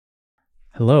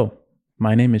Hello,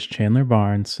 my name is Chandler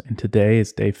Barense, and today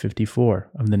is day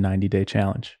 54 of the 90-Day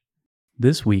Challenge.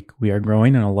 This week, we are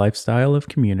growing in a lifestyle of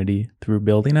community through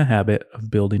building a habit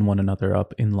of building one another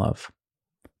up in love.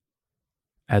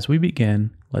 As we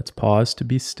begin, let's pause to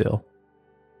be still,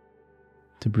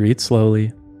 to breathe slowly,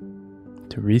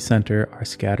 to recenter our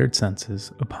scattered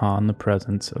senses upon the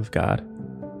presence of God.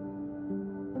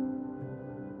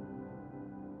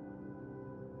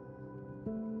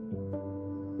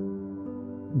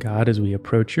 God, as we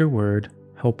approach your word,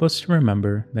 help us to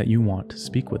remember that you want to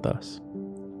speak with us.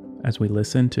 As we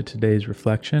listen to today's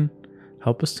reflection,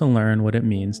 help us to learn what it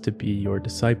means to be your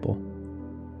disciple.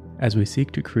 As we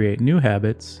seek to create new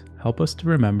habits, help us to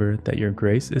remember that your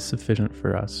grace is sufficient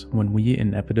for us when we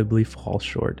inevitably fall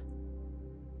short.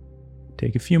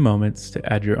 Take a few moments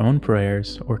to add your own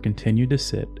prayers or continue to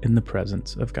sit in the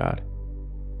presence of God.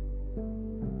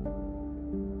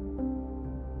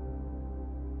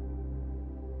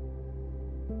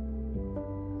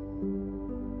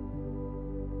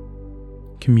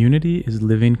 Community is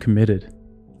living committed.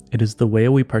 It is the way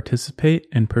we participate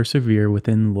and persevere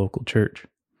within the local church.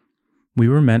 We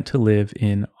were meant to live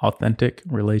in authentic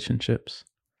relationships,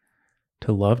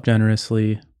 to love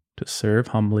generously, to serve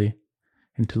humbly,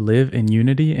 and to live in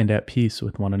unity and at peace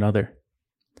with one another.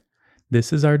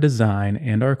 This is our design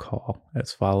and our call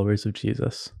as followers of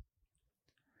Jesus.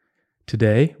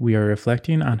 Today, we are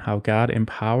reflecting on how God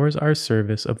empowers our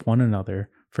service of one another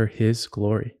for His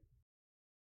glory.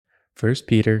 1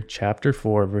 Peter chapter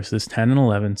 4, verses 10 and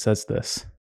 11 says this: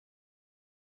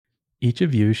 Each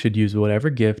of you should use whatever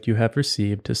gift you have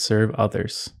received to serve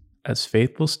others, as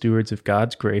faithful stewards of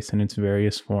God's grace in its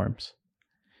various forms.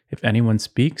 If anyone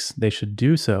speaks, they should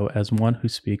do so as one who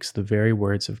speaks the very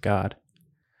words of God.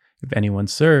 If anyone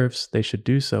serves, they should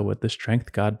do so with the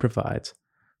strength God provides,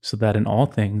 so that in all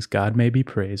things God may be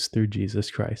praised through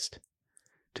Jesus Christ.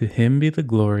 To Him be the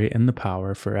glory and the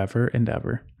power forever and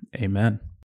ever. Amen.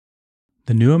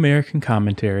 The New American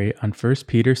Commentary on 1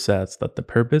 Peter says that the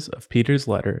purpose of Peter's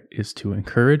letter is to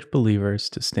encourage believers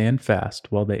to stand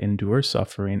fast while they endure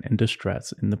suffering and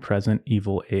distress in the present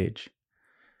evil age.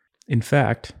 In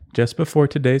fact, just before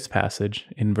today's passage,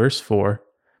 in verse 4,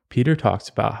 Peter talks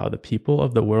about how the people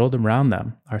of the world around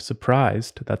them are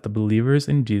surprised that the believers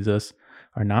in Jesus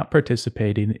are not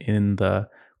participating in the,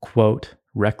 quote,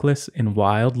 reckless and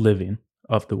wild living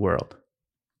of the world.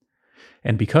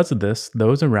 And because of this,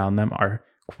 those around them are,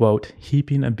 quote,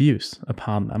 heaping abuse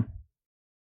upon them.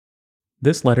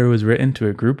 This letter was written to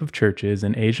a group of churches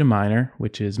in Asia Minor,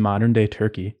 which is modern-day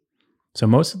Turkey. So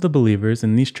most of the believers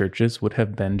in these churches would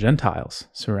have been Gentiles,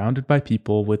 surrounded by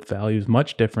people with values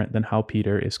much different than how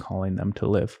Peter is calling them to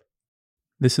live.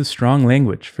 This is strong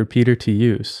language for Peter to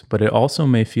use, but it also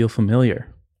may feel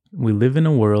familiar. We live in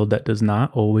a world that does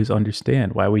not always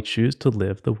understand why we choose to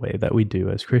live the way that we do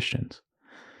as Christians.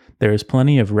 There is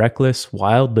plenty of reckless,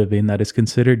 wild living that is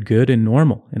considered good and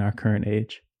normal in our current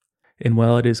age. And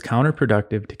while it is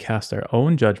counterproductive to cast our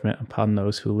own judgment upon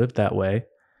those who live that way,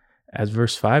 as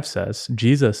verse 5 says,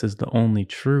 Jesus is the only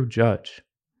true judge.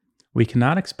 We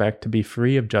cannot expect to be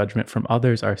free of judgment from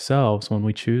others ourselves when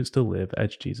we choose to live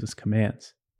as Jesus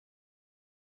commands.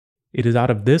 It is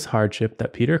out of this hardship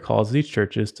that Peter calls these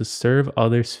churches to serve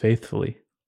others faithfully.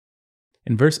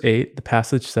 In verse 8, the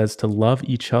passage says to love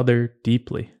each other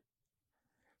deeply.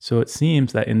 So it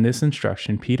seems that in this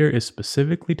instruction, Peter is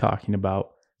specifically talking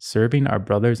about serving our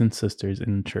brothers and sisters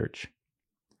in the church.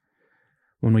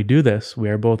 When we do this, we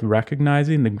are both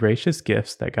recognizing the gracious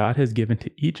gifts that God has given to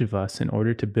each of us in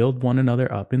order to build one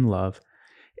another up in love,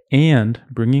 and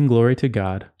bringing glory to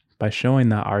God by showing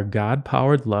that our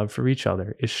God-powered love for each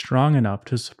other is strong enough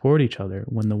to support each other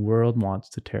when the world wants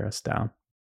to tear us down.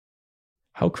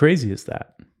 How crazy is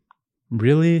that?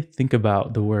 Really think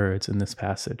about the words in this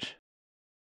passage.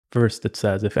 First, it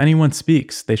says, if anyone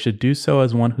speaks, they should do so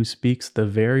as one who speaks the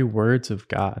very words of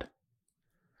God.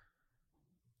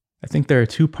 I think there are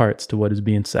two parts to what is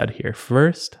being said here.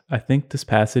 First, I think this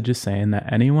passage is saying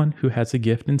that anyone who has a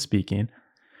gift in speaking,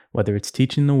 whether it's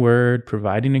teaching the word,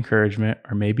 providing encouragement,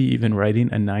 or maybe even writing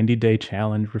a 90-day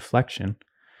challenge reflection,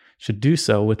 should do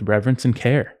so with reverence and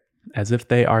care, as if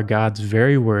they are God's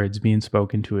very words being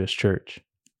spoken to His church.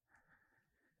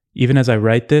 Even as I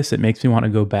write this, it makes me want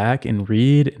to go back and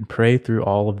read and pray through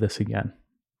all of this again,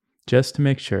 just to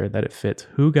make sure that it fits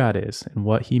who God is and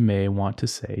what He may want to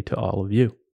say to all of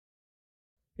you.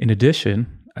 In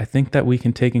addition, I think that we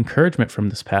can take encouragement from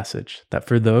this passage, that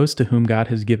for those to whom God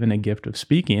has given a gift of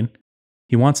speaking,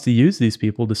 He wants to use these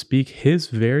people to speak His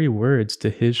very words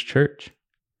to His church.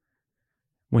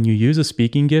 When you use a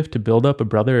speaking gift to build up a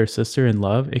brother or sister in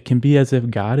love, it can be as if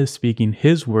God is speaking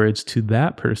His words to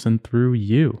that person through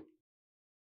you.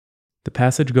 The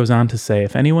passage goes on to say,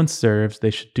 if anyone serves,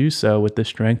 they should do so with the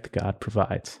strength God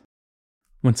provides.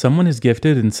 When someone is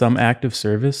gifted in some act of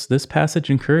service, this passage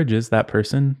encourages that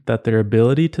person that their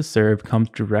ability to serve comes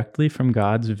directly from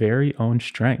God's very own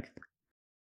strength.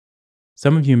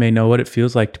 Some of you may know what it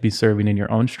feels like to be serving in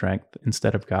your own strength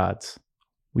instead of God's.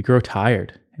 We grow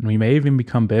tired, and we may even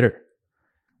become bitter.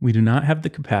 We do not have the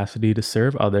capacity to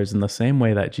serve others in the same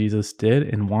way that Jesus did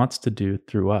and wants to do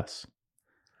through us.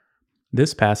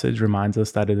 This passage reminds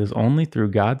us that it is only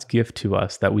through God's gift to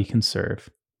us that we can serve.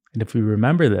 And if we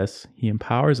remember this, He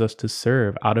empowers us to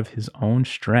serve out of His own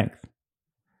strength.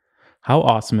 How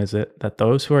awesome is it that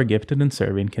those who are gifted in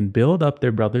serving can build up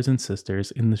their brothers and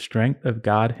sisters in the strength of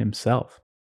God Himself?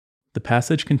 The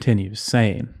passage continues,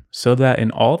 saying, so that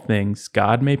in all things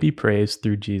God may be praised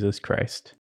through Jesus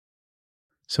Christ.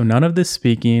 So none of this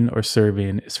speaking or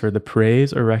serving is for the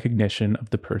praise or recognition of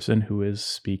the person who is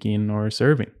speaking or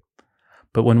serving.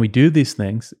 But when we do these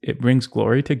things, it brings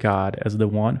glory to God as the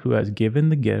one who has given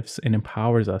the gifts and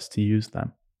empowers us to use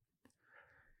them.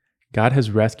 God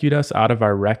has rescued us out of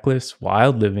our reckless,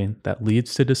 wild living that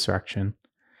leads to destruction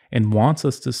and wants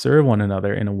us to serve one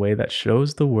another in a way that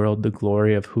shows the world the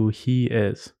glory of who He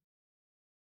is.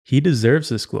 He deserves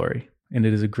this glory, and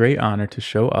it is a great honor to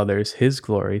show others His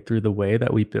glory through the way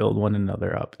that we build one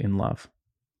another up in love.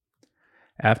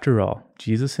 After all,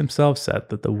 Jesus Himself said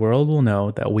that the world will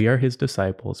know that we are His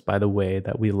disciples by the way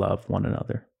that we love one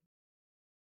another.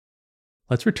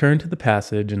 Let's return to the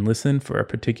passage and listen for a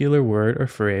particular word or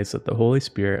phrase that the Holy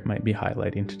Spirit might be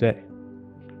highlighting today.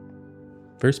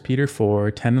 1 Peter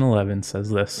 4:10 and 11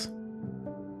 says this,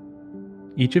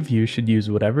 each of you should use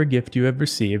whatever gift you have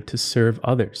received to serve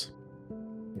others,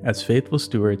 as faithful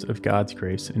stewards of God's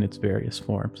grace in its various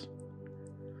forms.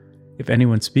 If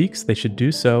anyone speaks, they should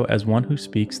do so as one who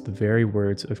speaks the very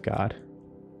words of God.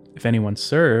 If anyone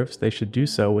serves, they should do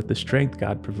so with the strength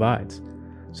God provides,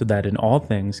 so that in all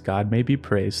things God may be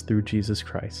praised through Jesus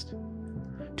Christ.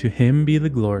 To Him be the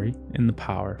glory and the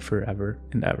power forever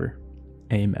and ever.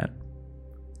 Amen.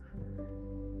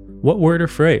 What word or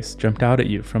phrase jumped out at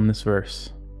you from this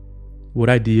verse? What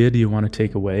idea do you want to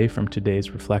take away from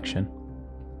today's reflection?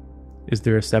 Is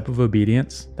there a step of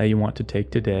obedience that you want to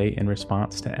take today in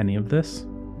response to any of this?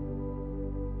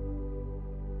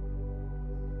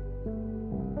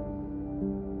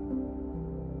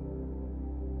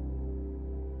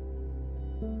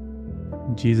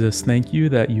 Jesus, thank you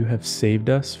that you have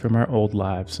saved us from our old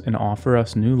lives and offer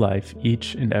us new life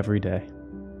each and every day.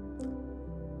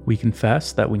 We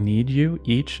confess that we need you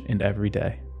each and every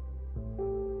day.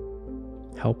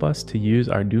 Help us to use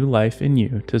our new life in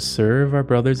you to serve our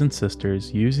brothers and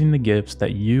sisters using the gifts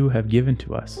that you have given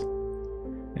to us,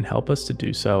 and help us to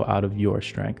do so out of your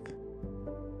strength.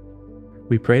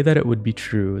 We pray that it would be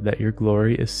true that your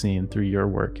glory is seen through your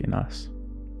work in us.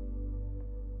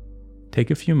 Take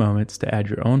a few moments to add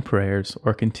your own prayers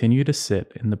or continue to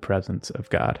sit in the presence of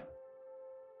God.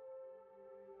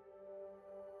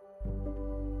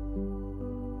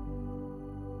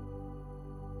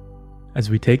 As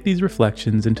we take these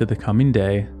reflections into the coming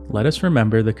day, let us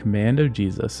remember the command of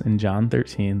Jesus in John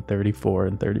 13:34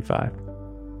 and 35.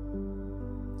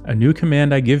 A new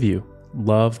command I give you,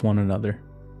 love one another.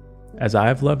 As I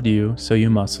have loved you, so you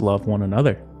must love one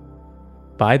another.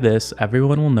 By this,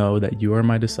 everyone will know that you are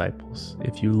my disciples,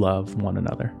 if you love one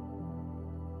another.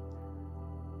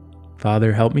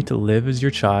 Father, help me to live as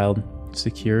your child,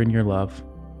 secure in your love.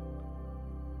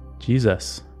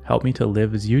 Jesus, help me to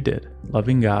live as you did,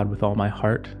 loving God with all my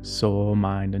heart, soul,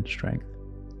 mind, and strength.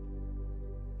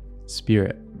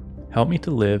 Spirit, help me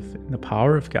to live in the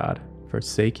power of God,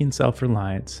 forsaking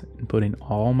self-reliance and putting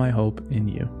all my hope in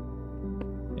you.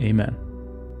 Amen.